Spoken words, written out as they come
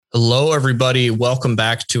Hello, everybody. Welcome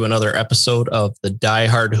back to another episode of the Die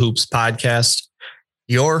Hard Hoops podcast.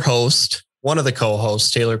 Your host, one of the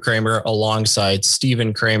co-hosts, Taylor Kramer, alongside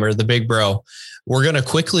Stephen Kramer, the big bro. We're going to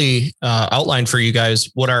quickly outline for you guys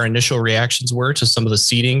what our initial reactions were to some of the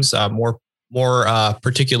seedings, more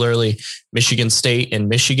particularly Michigan State and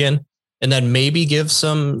Michigan, and then maybe give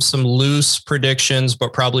some loose predictions,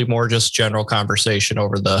 but probably more just general conversation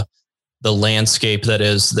over the landscape that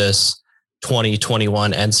is this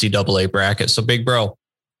 2021 NCAA bracket. So big bro,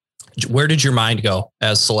 where did your mind go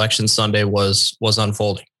as Selection Sunday was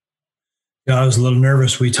unfolding? Yeah, I was a little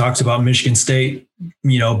nervous. We talked about Michigan State,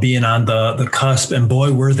 being on the cusp, and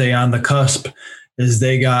boy, were they on the cusp as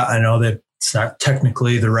they got, I know that it's not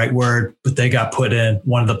technically the right word, but they got put in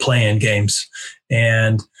one of the play-in games.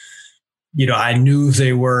 And, I knew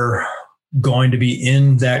they were going to be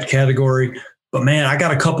in that category. But man, I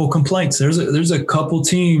got a couple complaints. There's a couple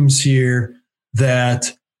teams here that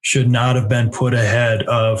should not have been put ahead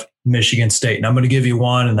of Michigan State. And I'm going to give you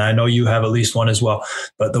one, and I know you have at least one as well.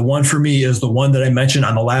 But the one for me is the one that I mentioned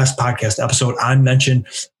on the last podcast episode. I mentioned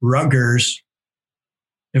Rutgers.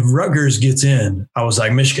 If Rutgers gets in, I was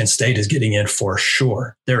like, Michigan State is getting in for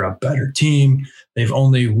sure. They're a better team. They've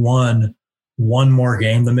only won one more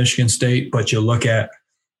game than Michigan State, but you look at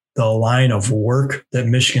the line of work that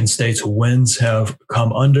Michigan State's wins have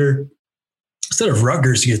come under. Instead of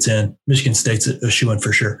Rutgers gets in, Michigan State's a shoo-in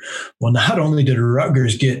for sure. Well, not only did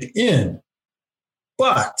Rutgers get in,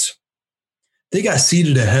 but they got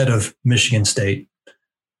seeded ahead of Michigan State,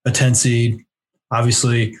 a 10 seed.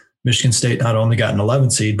 Obviously, Michigan State not only got an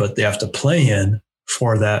 11 seed, but they have to play in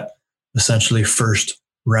for that essentially first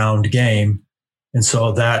round game. And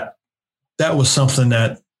so that was something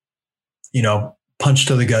that, punch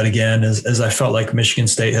to the gut again, as I felt like Michigan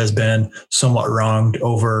State has been somewhat wronged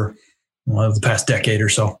over the past decade or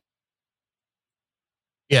so.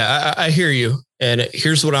 Yeah, I hear you. And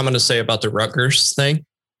here's what I'm going to say about the Rutgers thing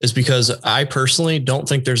is because I personally don't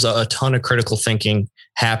think there's a ton of critical thinking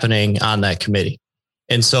happening on that committee.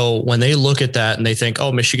 And so when they look at that and they think,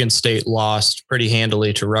 oh, Michigan State lost pretty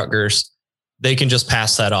handily to Rutgers, they can just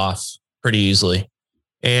pass that off pretty easily.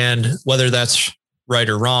 And whether that's right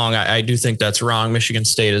or wrong, I do think that's wrong. Michigan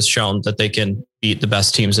State has shown that they can beat the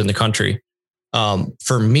best teams in the country.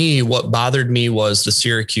 For me, what bothered me was the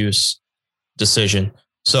Syracuse decision.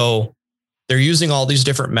 So they're using all these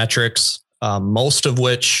different metrics, most of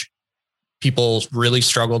which people really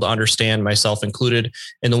struggle to understand, myself included.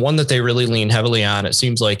 And the one that they really lean heavily on, it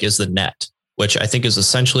seems like, is the net, which I think is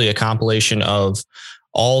essentially a compilation of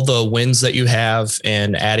all the wins that you have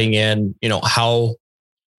and adding in,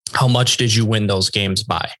 how much did you win those games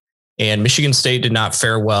by? And Michigan State did not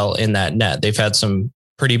fare well in that net. They've had some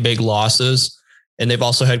pretty big losses, and they've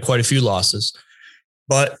also had quite a few losses.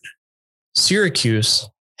 But Syracuse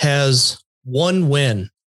has one win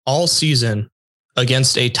all season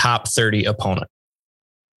against a top 30 opponent.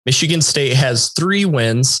 Michigan State has 3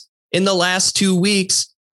 wins in the last 2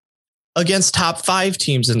 weeks against top 5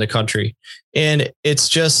 teams in the country. And it's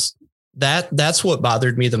just that's what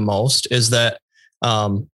bothered me the most, is that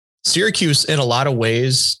Syracuse, in a lot of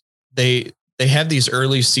ways, they have these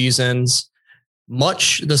early seasons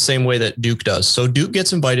much the same way that Duke does. So Duke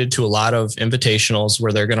gets invited to a lot of invitationals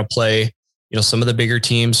where they're going to play, some of the bigger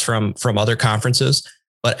teams from other conferences.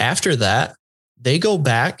 But after that, they go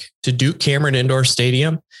back to Duke Cameron Indoor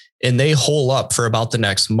Stadium and they hole up for about the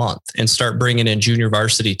next month and start bringing in junior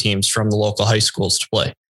varsity teams from the local high schools to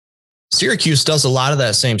play. Syracuse does a lot of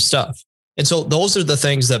that same stuff. And so those are the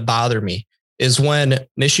things that bother me. Is when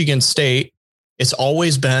Michigan State, it's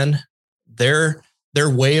always been their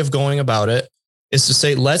way of going about it is to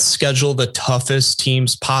say, let's schedule the toughest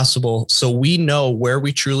teams possible so we know where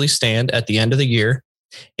we truly stand at the end of the year.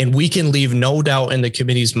 And we can leave no doubt in the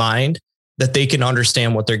committee's mind that they can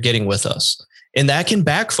understand what they're getting with us. And that can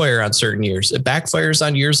backfire on certain years. It backfires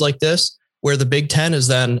on years like this, where the Big Ten is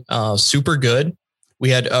then super good.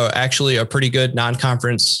 We had actually a pretty good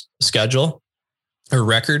non-conference schedule or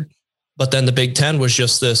record. But then the Big Ten was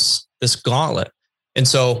just this gauntlet. And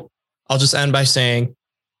so I'll just end by saying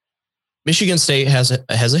Michigan State has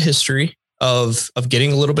a history of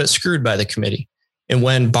getting a little bit screwed by the committee. And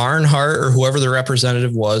when Barnhart or whoever the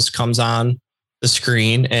representative was comes on the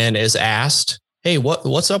screen and is asked, hey,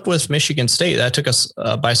 what's up with Michigan State? That took us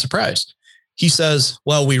by surprise. He says,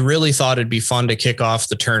 well, we really thought it'd be fun to kick off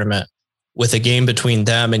the tournament with a game between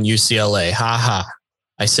them and UCLA. Ha ha.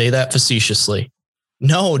 I say that facetiously.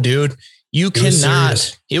 No, dude, you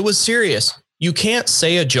cannot. It was serious. You can't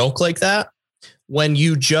say a joke like that when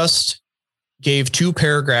you just gave 2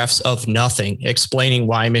 paragraphs of nothing explaining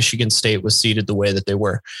why Michigan State was seated the way that they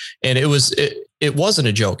were. And it wasn't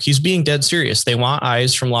a joke. He's being dead serious. They want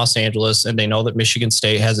eyes from Los Angeles, and they know that Michigan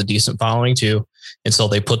State has a decent following too. And so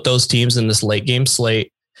they put those teams in this late game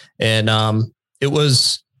slate, and it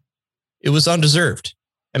was undeserved.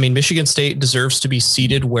 I mean, Michigan State deserves to be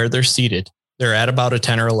seated where they're seated. They're at about a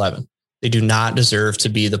 10 or 11. They do not deserve to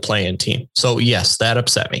be the play-in team. So yes, that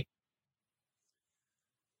upset me.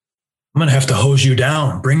 I'm going to have to hose you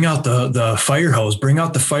down. Bring out the fire hose. Bring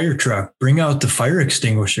out the fire truck. Bring out the fire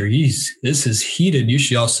extinguisher. This is heated. You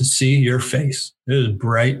should also see your face. It is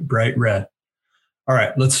bright, bright red. All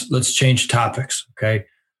right, let's change topics, okay?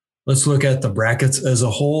 Let's look at the brackets as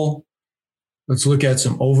a whole. Let's look at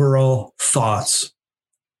some overall thoughts.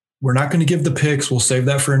 We're not going to give the picks. We'll save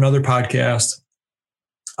that for another podcast.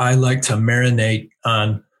 I like to marinate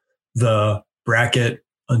on the bracket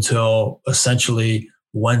until essentially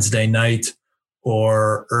Wednesday night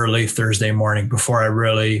or early Thursday morning before I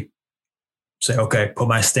really say, okay, put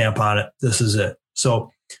my stamp on it. This is it.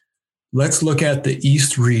 So let's look at the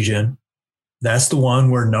East region. That's the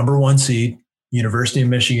one where number 1 seed, University of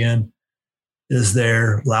Michigan, is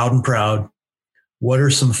there loud and proud. What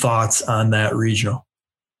are some thoughts on that regional?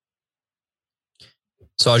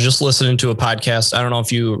 So I was just listening to a podcast. I don't know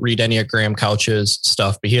if you read any of Graham Couch's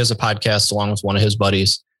stuff, but he has a podcast along with one of his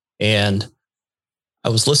buddies. And I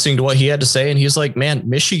was listening to what he had to say, and he's like, man,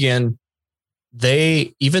 Michigan,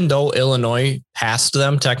 even though Illinois passed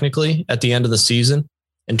them technically at the end of the season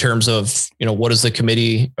in terms of, what does the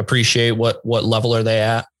committee appreciate? What level are they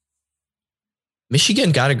at?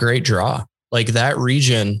 Michigan got a great draw. Like, that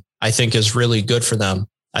region, I think, is really good for them.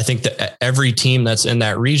 I think that every team that's in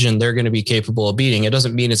that region, they're going to be capable of beating. It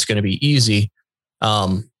doesn't mean it's going to be easy,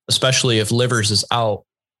 especially if Livers is out.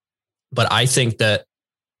 But I think that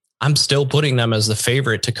I'm still putting them as the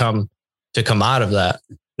favorite to come out of that.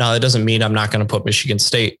 Now, that doesn't mean I'm not going to put Michigan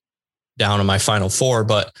State down in my Final Four,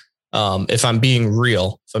 but if I'm being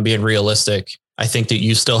realistic, I think that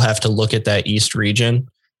you still have to look at that East region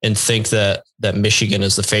and think that Michigan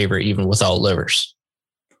is the favorite even without Livers.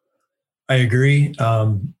 I agree.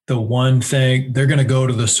 The one thing, they're going to go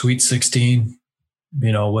to the Sweet 16,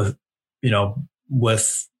 with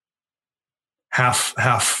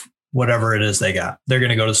half whatever it is they got. They're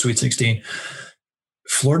going to go to Sweet 16.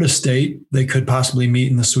 Florida State, they could possibly meet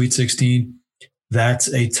in the Sweet 16. That's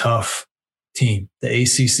a tough team. The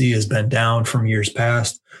ACC has been down from years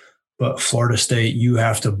past, but Florida State, you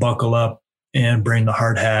have to buckle up and bring the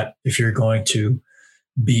hard hat if you're going to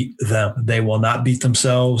beat them. They will not beat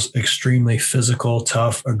themselves. Extremely physical,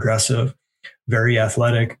 tough, aggressive, very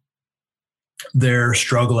athletic. Their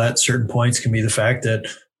struggle at certain points can be the fact that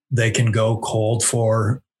they can go cold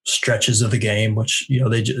for stretches of the game, which,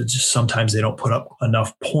 they just sometimes they don't put up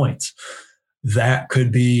enough points. That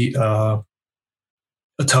could be a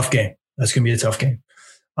tough game. That's going to be a tough game.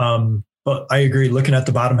 But I agree. Looking at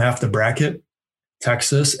the bottom half of the bracket,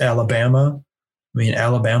 Texas, Alabama. I mean,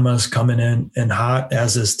 Alabama's coming in hot,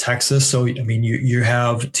 as is Texas. So, I mean, you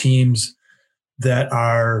have teams that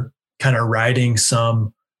are kind of riding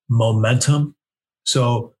some momentum.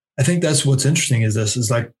 So I think that's what's interesting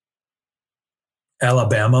is like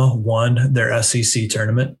Alabama won their SEC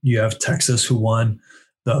tournament. You have Texas who won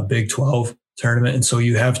the Big 12 tournament. And so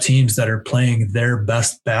you have teams that are playing their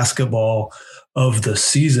best basketball of the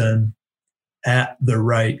season at the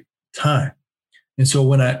right time. And so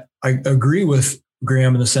when I agree with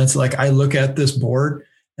Graham in the sense, like, I look at this board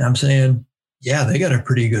and I'm saying, yeah, they got a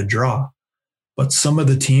pretty good draw. But some of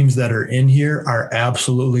the teams that are in here are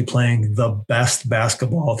absolutely playing the best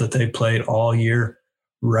basketball that they played all year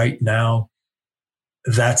right now.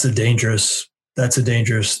 That's a dangerous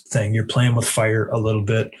thing. You're playing with fire a little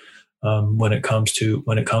bit when it comes to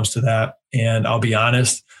that. And I'll be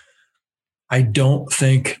honest, I don't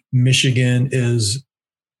think Michigan is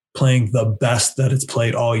playing the best that it's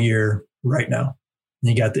played all year right now. And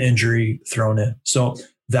you got the injury thrown in. So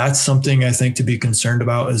that's something I think to be concerned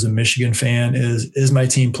about as a Michigan fan is my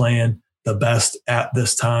team playing the best at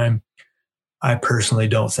this time? I personally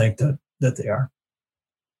don't think that they are.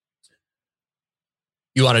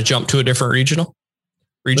 You want to jump to a different region?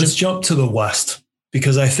 Let's jump to the West,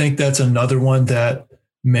 because I think that's another one that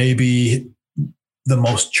may be the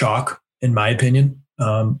most chalk, in my opinion.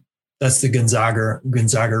 That's the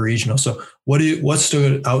Gonzaga regional. So what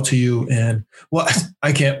stood out to you? And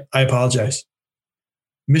I apologize.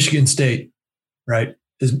 Michigan State, right?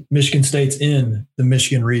 Is Michigan State's in the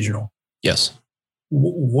Michigan regional? Yes.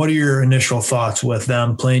 What are your initial thoughts with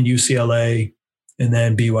them playing UCLA and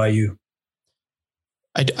then BYU?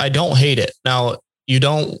 I don't hate it. Now, you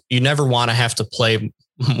never want to have to play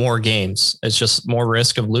more games. It's just more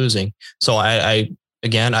risk of losing. So I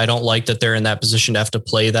again, I don't like that they're in that position to have to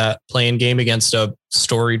play that playing game against a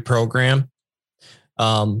storied program.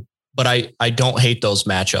 But I don't hate those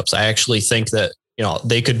matchups. I actually think that,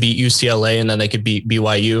 they could beat UCLA and then they could beat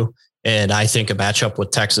BYU. And I think a matchup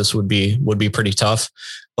with Texas would be pretty tough.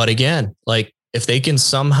 But again, like if they can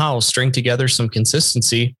somehow string together some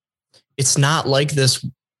consistency, it's not like this.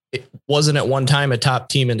 It wasn't at one time a top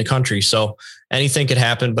team in the country. So anything could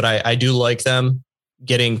happen, but I do like them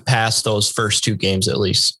getting past those first two games at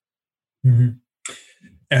least. Mm-hmm.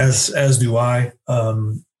 As do I.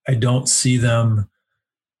 I don't see them.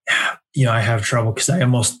 I have trouble because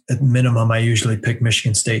at minimum, I usually pick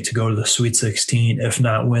Michigan State to go to the Sweet 16, if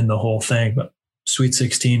not win the whole thing. But Sweet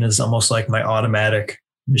 16 is almost like my automatic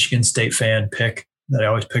Michigan State fan pick that I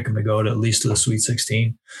always pick them to go to at least to the Sweet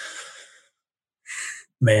 16.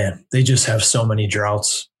 Man, they just have so many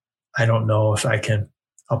droughts. I don't know if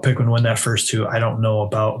I'll pick and win that first two. I don't know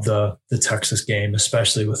about the Texas game,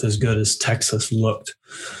 especially with as good as Texas looked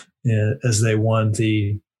as they won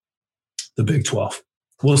the Big 12.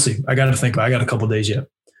 We'll see. I got to think. I got a couple days yet.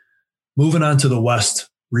 Moving on to the West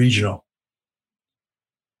Regional.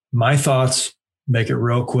 My thoughts, make it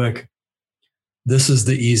real quick. This is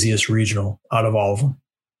the easiest regional out of all of them.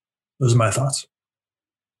 Those are my thoughts.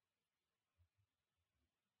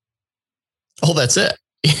 Oh, that's it.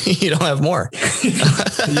 You don't have more.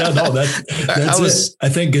 Yeah, no, that's it. I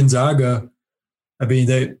think Gonzaga,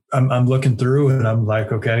 I'm looking through and I'm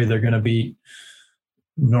like, okay, they're going to beat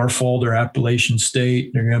Norfolk or Appalachian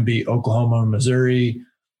State. They're going to beat Oklahoma and Missouri.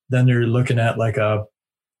 Then they're looking at like a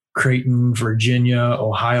Creighton, Virginia,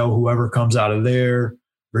 Ohio, whoever comes out of there.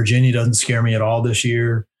 Virginia doesn't scare me at all this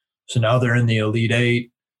year. So now they're in the Elite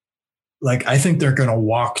Eight. Like, I think they're going to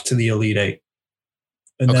walk to the Elite Eight.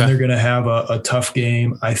 And then they're going to have a tough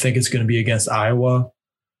game. I think it's going to be against Iowa.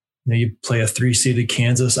 You play a 3-seeded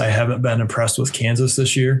Kansas. I haven't been impressed with Kansas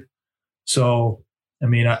this year. So,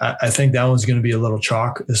 I think that one's going to be a little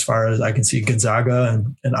chalk as far as I can see Gonzaga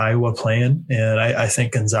and Iowa playing. And I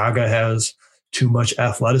think Gonzaga has too much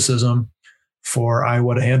athleticism for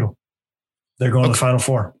Iowa to handle. They're going to the Final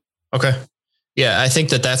Four. Okay. Yeah, I think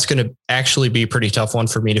that's going to actually be a pretty tough one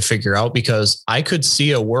for me to figure out, because I could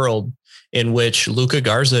see a world in which Luka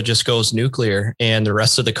Garza just goes nuclear and the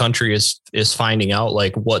rest of the country is finding out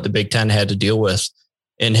like what the Big Ten had to deal with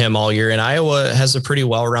in him all year. And Iowa has a pretty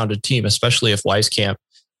well-rounded team, especially if Wieskamp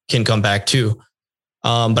can come back too.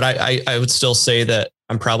 But I would still say that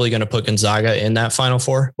I'm probably going to put Gonzaga in that Final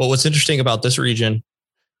Four. But what's interesting about this region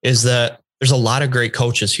is that there's a lot of great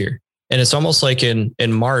coaches here. And it's almost like in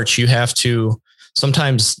March, you have to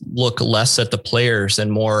sometimes look less at the players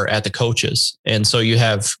and more at the coaches. And so you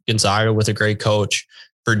have Gonzaga with a great coach,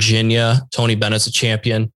 Virginia, Tony Bennett's a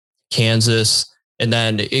champion, Kansas. And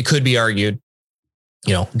then it could be argued,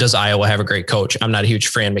 does Iowa have a great coach? I'm not a huge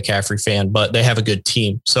Fran McCaffrey fan, but they have a good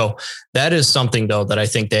team. So that is something, though, that I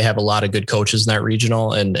think they have a lot of good coaches in that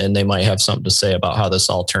regional, and they might have something to say about how this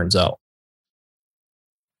all turns out.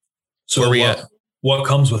 So what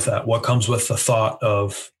comes with that? What comes with the thought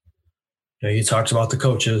of, you talked about the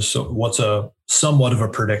coaches. So what's a somewhat of a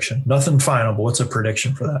prediction? Nothing final, but what's a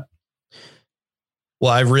prediction for that?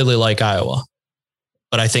 Well, I really like Iowa,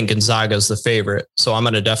 but I think Gonzaga is the favorite. So I'm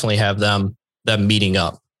going to definitely have them meeting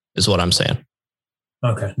up is what I'm saying.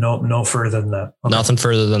 Okay. No further than that. Okay. Nothing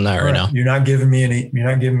further than that right now. You're not giving me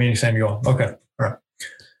anything to go. Okay. All right.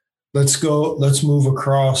 Let's move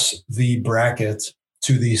across the bracket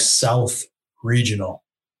to the South Regional.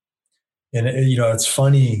 And, it's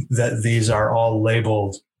funny that these are all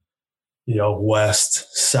labeled, West,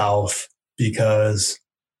 South, because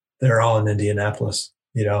they're all in Indianapolis.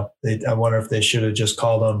 I wonder if they should have just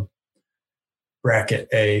called them bracket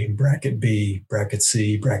A, bracket B, bracket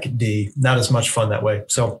C, bracket D. Not as much fun that way.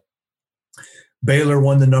 So Baylor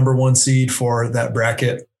won the number 1 seed for that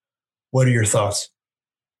bracket. What are your thoughts?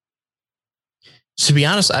 To be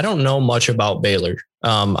honest, I don't know much about Baylor.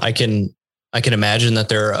 I can imagine that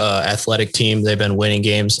they're an athletic team. They've been winning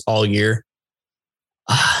games all year.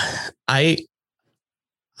 I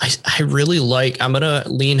really I'm going to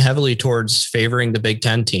lean heavily towards favoring the Big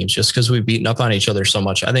Ten teams just because we've beaten up on each other so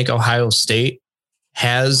much. I think Ohio State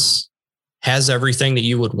has everything that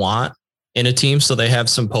you would want in a team. So they have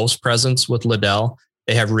some post presence with Liddell.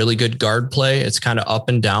 They have really good guard play. It's kind of up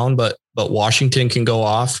and down, but Washington can go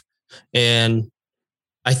off. And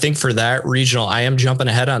I think for that regional, I am jumping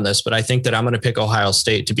ahead on this, but I think that I'm going to pick Ohio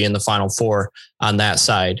State to be in the Final Four on that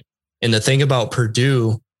side. And the thing about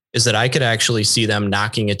Purdue is that I could actually see them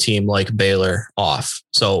knocking a team like Baylor off.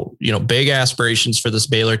 So, big aspirations for this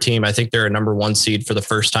Baylor team. I think they're a number 1 seed for the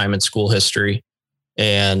first time in school history.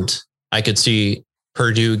 And I could see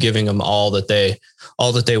Purdue giving them all that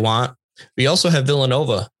they want. We also have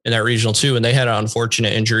Villanova in that regional too, and they had an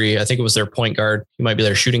unfortunate injury. I think it was their point guard. He might be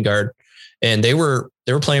their shooting guard, and they were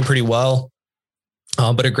playing pretty well.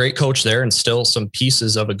 But a great coach there and still some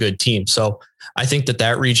pieces of a good team. So I think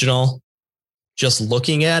that regional, just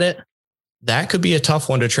looking at it, that could be a tough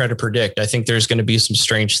one to try to predict. I think there's going to be some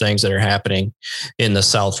strange things that are happening in the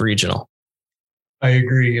South regional. I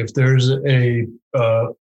agree. If there's a,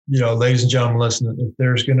 ladies and gentlemen, listening, if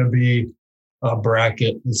there's going to be a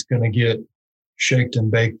bracket that's going to get shaked and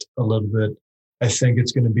baked a little bit, I think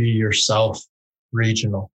it's going to be your South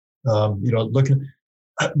regional.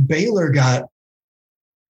 Baylor got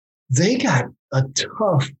a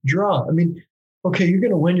tough draw. I mean, okay, you're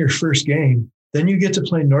going to win your first game. Then you get to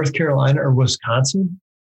play North Carolina or Wisconsin.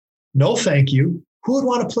 No, thank you. Who would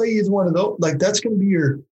want to play either one of those? Like, that's going to be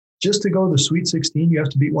just to go to the Sweet 16, you have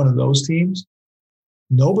to beat one of those teams.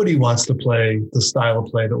 Nobody wants to play the style of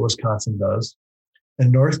play that Wisconsin does. And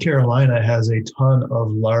North Carolina has a ton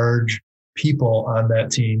of large people on that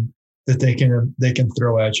team that they can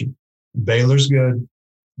throw at you. Baylor's good.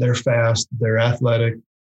 They're fast. They're athletic.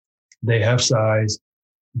 They have size,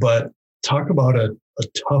 but talk about a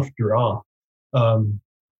tough draw.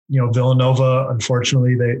 Villanova,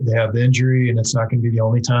 unfortunately, they have the injury, and it's not going to be the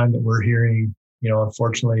only time that we're hearing,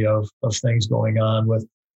 unfortunately, of things going on with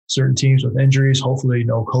certain teams with injuries. Hopefully,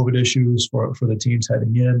 no COVID issues for the teams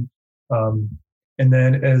heading in. And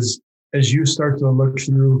then as you start to look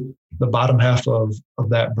through the bottom half of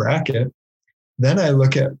that bracket, then I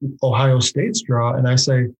look at Ohio State's draw and I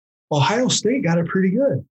say, Ohio State got it pretty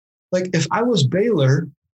good. Like, if I was Baylor,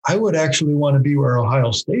 I would actually want to be where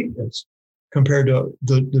Ohio State is compared to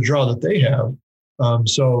the draw that they have.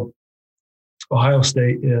 So Ohio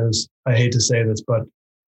State is, I hate to say this, but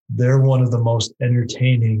they're one of the most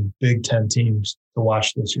entertaining Big Ten teams to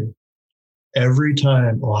watch this year. Every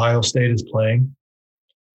time Ohio State is playing,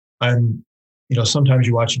 sometimes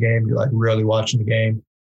you watch a game, you're like really watching the game.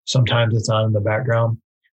 Sometimes it's on in the background.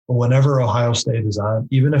 But whenever Ohio State is on,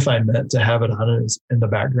 even if I meant to have it on in the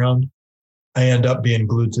background, I end up being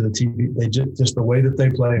glued to the TV. They just the way that they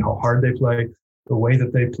play, how hard they play, the way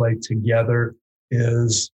that they play together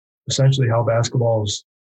is essentially how basketball is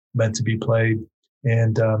meant to be played.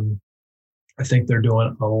 And I think they're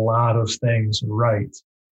doing a lot of things right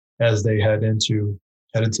as they head into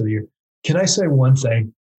the year. Can I say one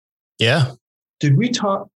thing? Yeah. Did we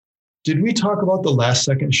talk about the last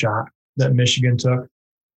second shot that Michigan took?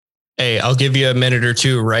 Hey, I'll give you a minute or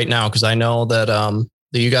two right now, because I know that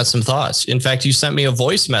you got some thoughts. In fact, you sent me a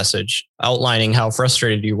voice message outlining how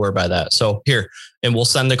frustrated you were by that. So here, and we'll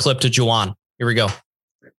send the clip to Juwan. Here we go.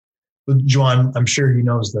 Juwan, I'm sure he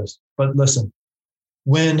knows this, but listen,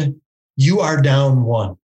 when you are down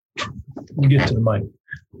one, you get to the mic.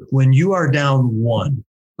 When you are down one,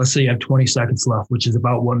 let's say you have 20 seconds left, which is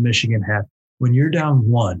about what Michigan had. When you're down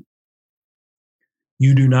one,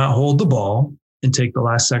 you do not hold the ball and take the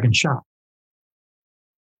last second shot.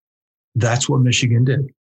 That's what Michigan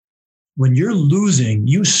did. When you're losing,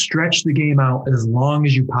 you stretch the game out as long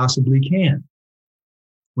as you possibly can.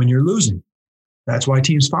 When you're losing, that's why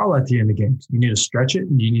teams foul at the end of games. You need to stretch it,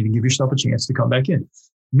 and you need to give yourself a chance to come back in.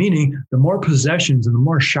 Meaning, the more possessions and the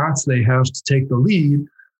more shots they have to take the lead,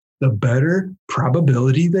 the better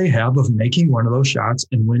probability they have of making one of those shots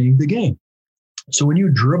and winning the game. So when you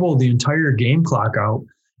dribble the entire game clock out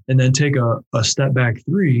and then take a step back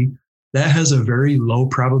three, that has a very low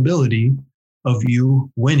probability of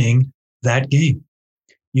you winning that game.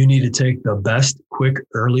 You need to take the best quick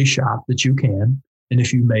early shot that you can. And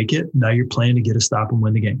if you make it, now you're playing to get a stop and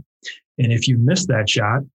win the game. And if you miss that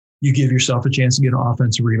shot, you give yourself a chance to get an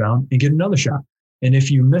offensive rebound and get another shot. And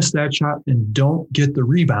if you miss that shot and don't get the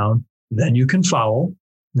rebound, then you can foul.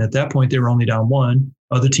 And at that point, they were only down one.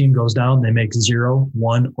 Other team goes down, they make 0,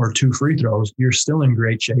 1, or 2 free throws. You're still in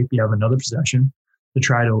great shape. You have another possession to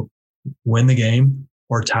try to win the game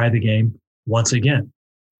or tie the game once again.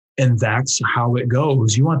 And that's how it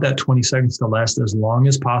goes. You want that 20 seconds to last as long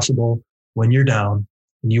as possible when you're down,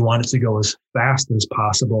 and you want it to go as fast as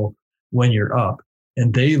possible when you're up.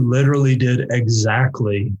 And they literally did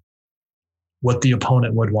exactly what the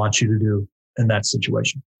opponent would want you to do in that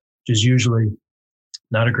situation, which is usually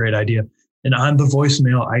not a great idea. And on the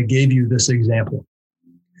voicemail, I gave you this example.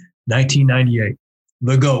 1998,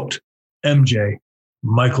 the GOAT, MJ,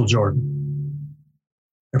 Michael Jordan.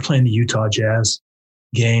 They're playing the Utah Jazz,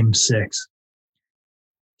 Game 6.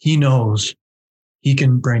 He knows he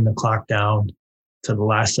can bring the clock down to the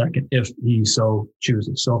last second if he so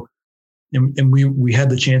chooses. So, and we had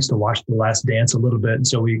the chance to watch The Last Dance a little bit, and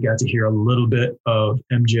so we got to hear a little bit of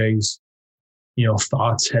MJ's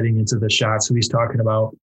thoughts heading into the shot. So he's talking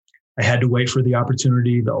about, I had to wait for the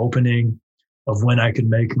opportunity, the opening of when I could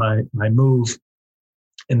make my move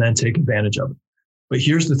and then take advantage of it. But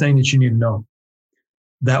here's the thing that you need to know.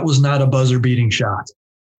 That was not a buzzer beating shot.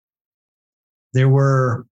 There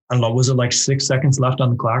were, I don't know, was it like 6 seconds left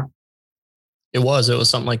on the clock? It was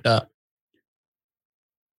something like that.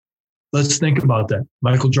 Let's think about that.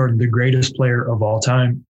 Michael Jordan, the greatest player of all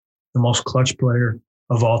time, the most clutch player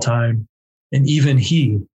of all time. And even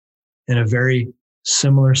he, in a very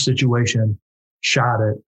similar situation, shot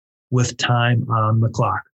it with time on the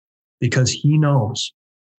clock, because he knows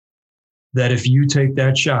that if you take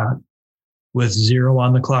that shot with 0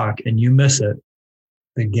 on the clock and you miss it,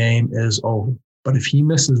 the game is over. But if he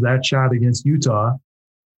misses that shot against Utah,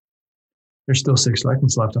 there's still 6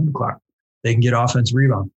 seconds left on the clock. They can get offensive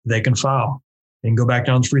rebound. They can foul. They can go back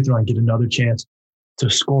down the free throw and get another chance to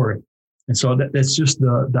score it. And so that's just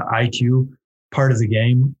the IQ part of the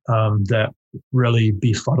game that really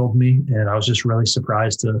befuddled me. And I was just really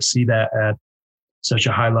surprised to see that at such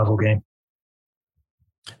a high level game.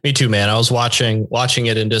 Me too, man. I was watching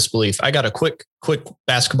it in disbelief. I got a quick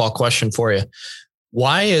basketball question for you.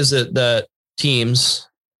 Why is it that teams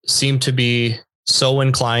seem to be so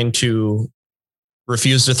inclined to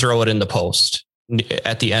refuse to throw it in the post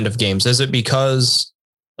at the end of games? Is it because,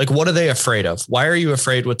 what are they afraid of? Why are you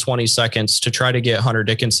afraid with 20 seconds to try to get Hunter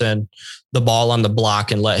Dickinson the ball on the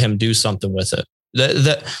block and let him do something with it?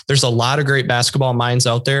 There's a lot of great basketball minds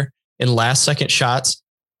out there, and last second shots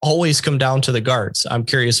always come down to the guards. I'm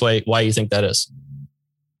curious why you think that is.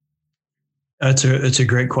 It's a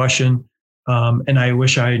great question. And I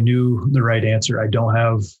wish I knew the right answer. I don't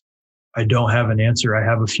have an answer. I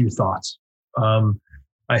have a few thoughts.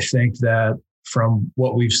 I think that from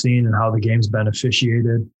what we've seen and how the game's been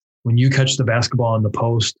officiated, when you catch the basketball in the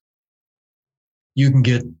post, you can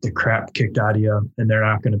get the crap kicked out of you and they're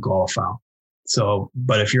not going to call a foul. So,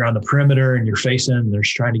 but if you're on the perimeter and you're facing and they're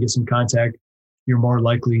trying to get some contact, you're more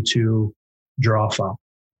likely to draw a foul.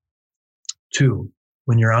 2,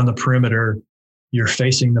 when you're on the perimeter, you're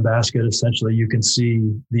facing the basket. Essentially, you can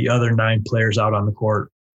see the other 9 players out on the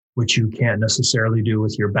court, which you can't necessarily do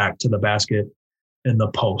with your back to the basket in the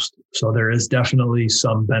post. So there is definitely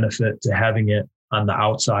some benefit to having it on the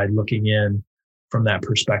outside looking in from that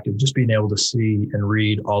perspective, just being able to see and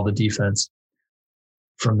read all the defense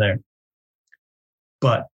from there.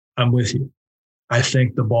 But I'm with you. I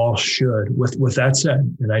think the ball should, with that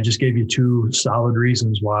said, and I just gave you 2 solid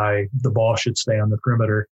reasons why the ball should stay on the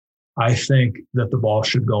perimeter. I think that the ball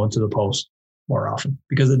should go into the post more often,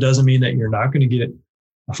 because it doesn't mean that you're not going to get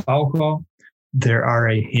a foul call. There are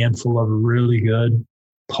a handful of really good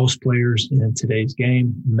post players in today's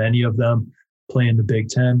game, many of them play in the Big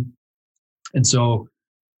Ten. And so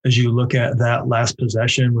as you look at that last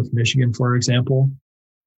possession with Michigan, for example,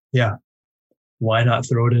 yeah, why not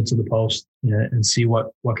throw it into the post and see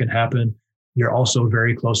what can happen? You're also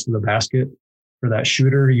very close to the basket for that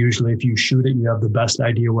shooter. Usually if you shoot it, you have the best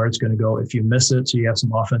idea where it's going to go. If you miss it, so you have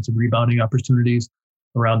some offensive rebounding opportunities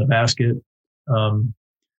around the basket.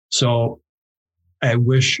 So I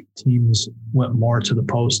wish teams went more to the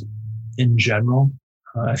post in general.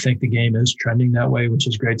 I think the game is trending that way, which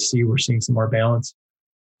is great to see. We're seeing some more balance.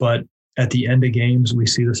 But at the end of games, we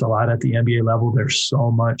see this a lot at the NBA level. There's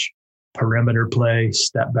so much perimeter play,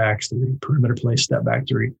 step back three, perimeter play, step back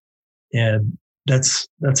three. And that's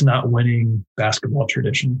not winning basketball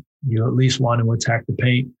tradition. You at least want to attack the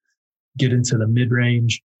paint, get into the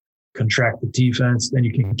mid-range, contract the defense, then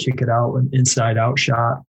you can kick it out. An inside-out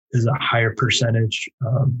shot is a higher percentage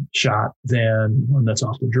shot than one that's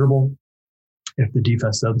off the dribble. If the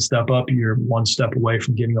defense doesn't step up, you're one step away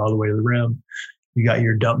from getting all the way to the rim. You got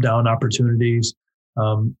your dump down opportunities.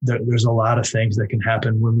 There's a lot of things that can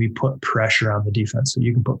happen when we put pressure on the defense. So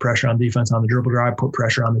you can put pressure on defense on the dribble drive, put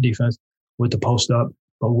pressure on the defense with the post up.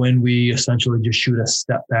 But when we essentially just shoot a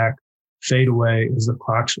step back, fade away as the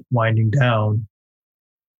clock's winding down,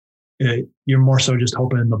 you're more so just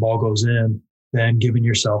hoping the ball goes in than giving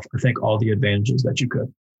yourself, I think, all the advantages that you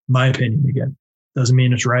could. My opinion, again. Doesn't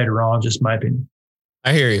mean it's right or wrong, just my opinion.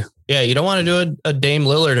 I hear you. Yeah, you don't want to do a Dame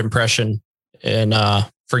Lillard impression and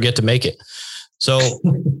forget to make it. So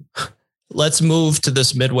let's move to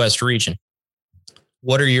this Midwest region.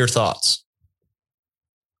 What are your thoughts?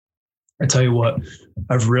 I tell you what,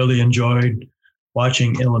 I've really enjoyed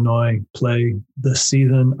watching Illinois play this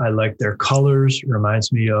season. I like their colors. It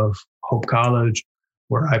reminds me of Hope College,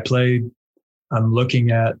 where I played. I'm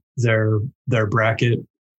looking at their bracket,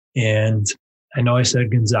 and I know I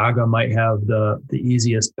said Gonzaga might have the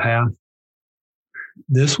easiest path.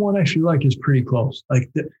 This one I feel like is pretty close. Like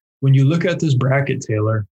when you look at this bracket,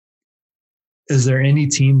 Taylor, Is there any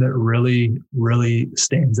team that really, really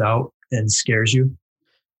stands out and scares you?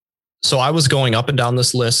 So I was going up and down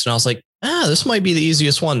this list and I was like, this might be the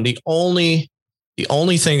easiest one. The only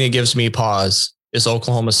thing that gives me pause is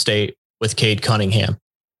Oklahoma State with Cade Cunningham.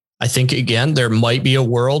 I think, again, there might be a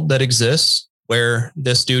world that exists where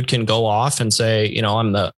this dude can go off and say, you know,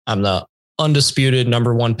 I'm the undisputed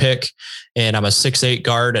number one pick and I'm a 6'8"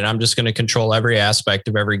 guard and I'm just going to control every aspect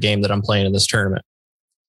of every game that I'm playing in this tournament.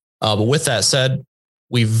 But with that said,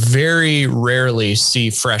 we very rarely see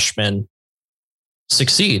freshmen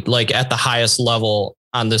succeed like at the highest level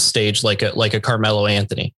on this stage, like a Carmelo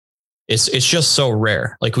Anthony. It's just so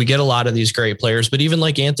rare. Like we get a lot of these great players, but even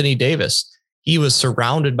like Anthony Davis, he was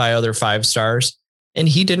surrounded by other 5 stars and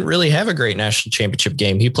he didn't really have a great national championship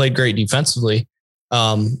game. He played great defensively.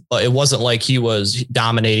 But it wasn't like he was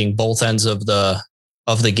dominating both ends of the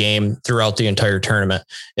game throughout the entire tournament.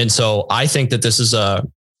 And so I think that this is a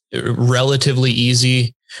relatively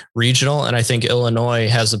easy regional. And I think Illinois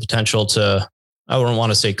has the potential to, I wouldn't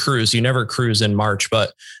want to say cruise. You never cruise in March,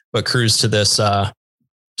 but cruise to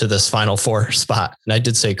this Final Four spot. And I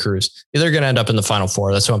did say cruise. They're going to end up in the Final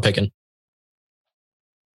Four. That's what I'm picking.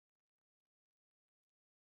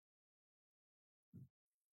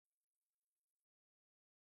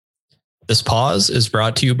 This pause is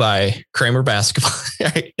brought to you by Kramer Basketball.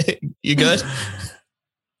 You good?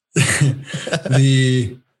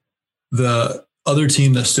 The other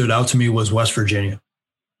team that stood out to me was West Virginia.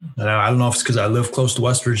 And I don't know if it's because I live close to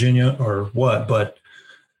West Virginia or what, but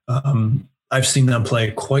I've seen them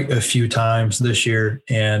play quite a few times this year,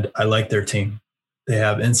 and I like their team. They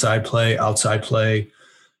have inside play, outside play.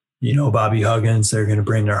 You know, Bobby Huggins, they're going to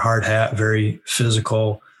bring their hard hat, very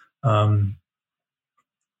physical.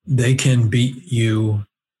 They can beat you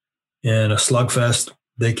in a slugfest.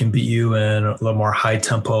 They can beat you in a little more high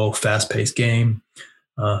tempo, fast paced game.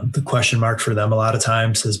 The question mark for them a lot of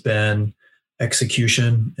times has been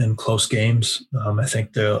execution in close games. I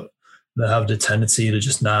think they'll have the tendency to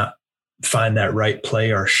just not find that right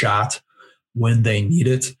play or shot when they need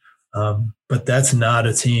it. But that's not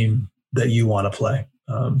a team that you want to play.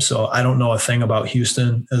 So I don't know a thing about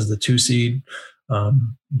Houston as the 2 seed.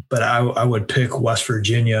 But I would pick West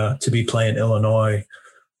Virginia to be playing Illinois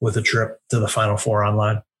with a trip to the Final Four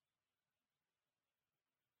online.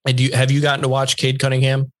 And have you gotten to watch Cade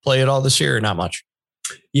Cunningham play at all this year or not much?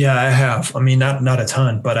 Yeah, I have. I mean, not a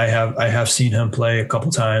ton, but I have seen him play a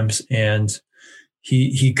couple times, and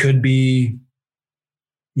he could be,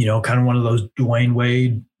 you know, kind of one of those Dwayne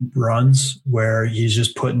Wade runs where he's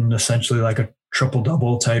just putting essentially like a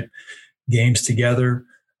triple-double type games together.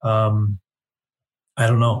 I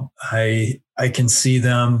don't know. I can see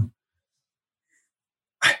them.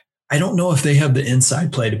 I don't know if they have the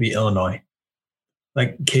inside play to be Illinois.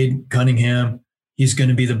 Like Cade Cunningham, he's going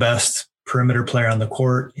to be the best perimeter player on the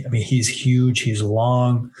court. I mean, he's huge. He's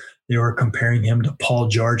long. They were comparing him to Paul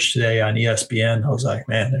George today on ESPN. I was like,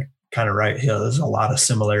 man, they're kind of right. Yeah, there's a lot of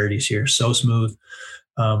similarities here. So smooth.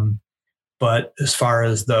 But as far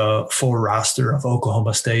as the full roster of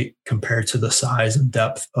Oklahoma State compared to the size and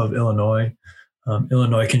depth of Illinois,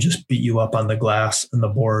 Illinois can just beat you up on the glass and the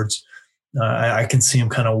boards. I can see them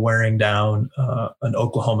kind of wearing down an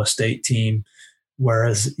Oklahoma State team,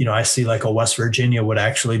 whereas, you know, I see like a West Virginia would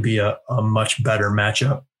actually be a much better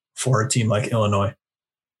matchup for a team like Illinois.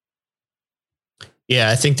 Yeah,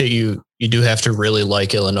 I think that you do have to really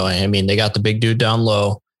like Illinois. I mean, they got the big dude down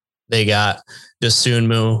low. They got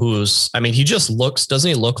Dosunmu, who's, I mean, he just doesn't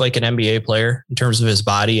he look like an NBA player in terms of his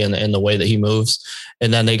body and the way that he moves?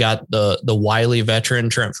 And then they got the wily veteran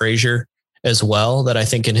Trent Frazier as well, that I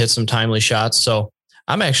think can hit some timely shots. So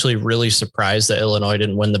I'm actually really surprised that Illinois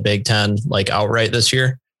didn't win the Big Ten like outright this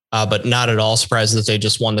year, but not at all surprised that they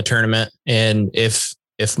just won the tournament. And if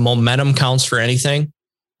momentum counts for anything,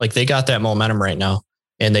 like they got that momentum right now,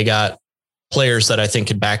 and they got players that I think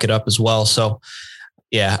could back it up as well. So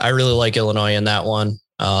yeah, I really like Illinois in that one.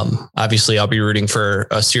 Obviously, I'll be rooting for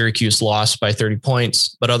a Syracuse loss by 30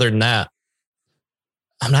 points. But other than that,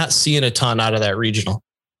 I'm not seeing a ton out of that regional.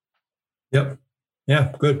 Yep.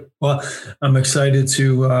 Yeah, good. Well, I'm excited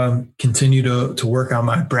to continue to work on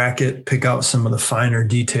my bracket, pick out some of the finer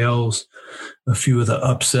details, a few of the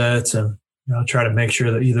upsets, and I'll try to make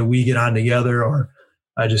sure that either we get on together or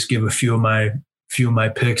I just give a few of my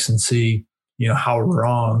picks and see, you know, how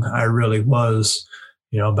wrong I really was,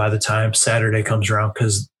 you know, by the time Saturday comes around,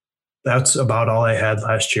 because that's about all I had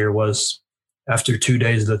last year. Was after 2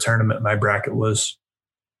 days of the tournament, my bracket was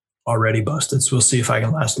already busted. So we'll see if I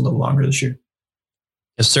can last a little longer this year.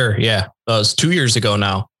 Yes, sir. Yeah. It was 2 years ago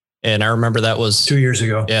now. And I remember that was 2 years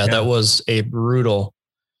ago. Yeah. That was a brutal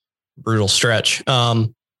stretch.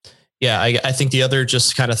 Yeah, I think the other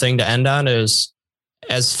just kind of thing to end on is,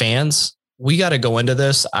 as fans, we got to go into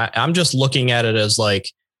this. I'm just looking at it as like,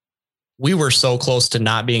 we were so close to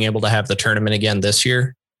not being able to have the tournament again this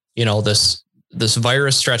year. You know, this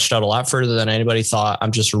virus stretched out a lot further than anybody thought.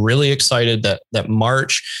 I'm just really excited that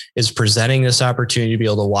March is presenting this opportunity to be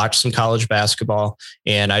able to watch some college basketball.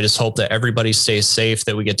 And I just hope that everybody stays safe,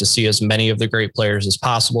 that we get to see as many of the great players as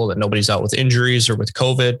possible, that nobody's out with injuries or with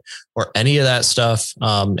COVID or any of that stuff.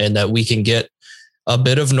 And that we can get a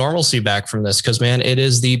bit of normalcy back from this, because, man, it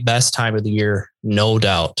is the best time of the year, no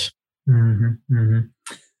doubt. Mm-hmm, mm-hmm.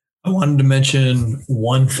 I wanted to mention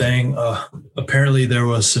one thing. Apparently, there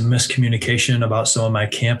was some miscommunication about some of my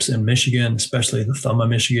camps in Michigan, especially the Thumma,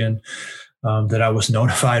 Michigan, that I was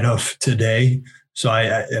notified of today. So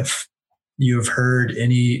if you've heard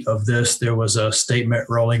any of this, there was a statement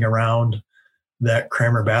rolling around that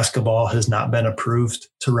Kramer basketball has not been approved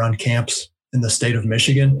to run camps in the state of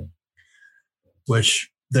Michigan,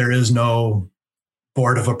 which there is no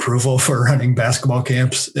board of approval for running basketball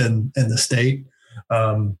camps in the state.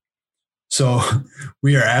 So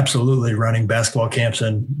we are absolutely running basketball camps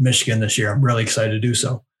in Michigan this year. I'm really excited to do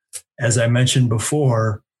so. As I mentioned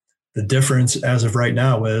before, the difference as of right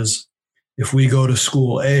now is if we go to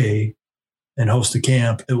school A and host a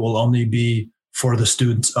camp, it will only be for the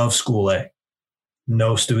students of school A.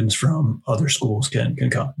 No students from other schools can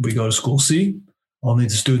come. We go to school C, only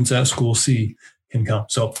the students at school C can come.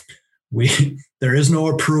 So there is no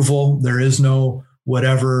approval. There is no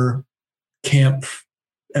whatever camp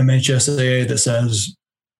MHSAA that says,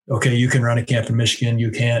 okay, you can run a camp in Michigan,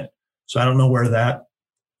 you can't. So I don't know where that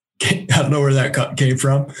came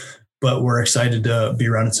from, but we're excited to be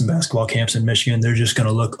running some basketball camps in Michigan. They're just going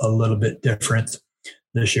to look a little bit different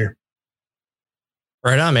this year.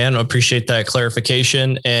 Right on, man. I appreciate that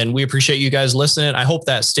clarification, and we appreciate you guys listening. I hope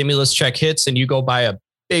that stimulus check hits and you go buy a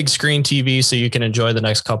big screen TV so you can enjoy the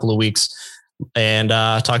next couple of weeks, and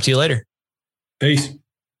talk to you later. Peace.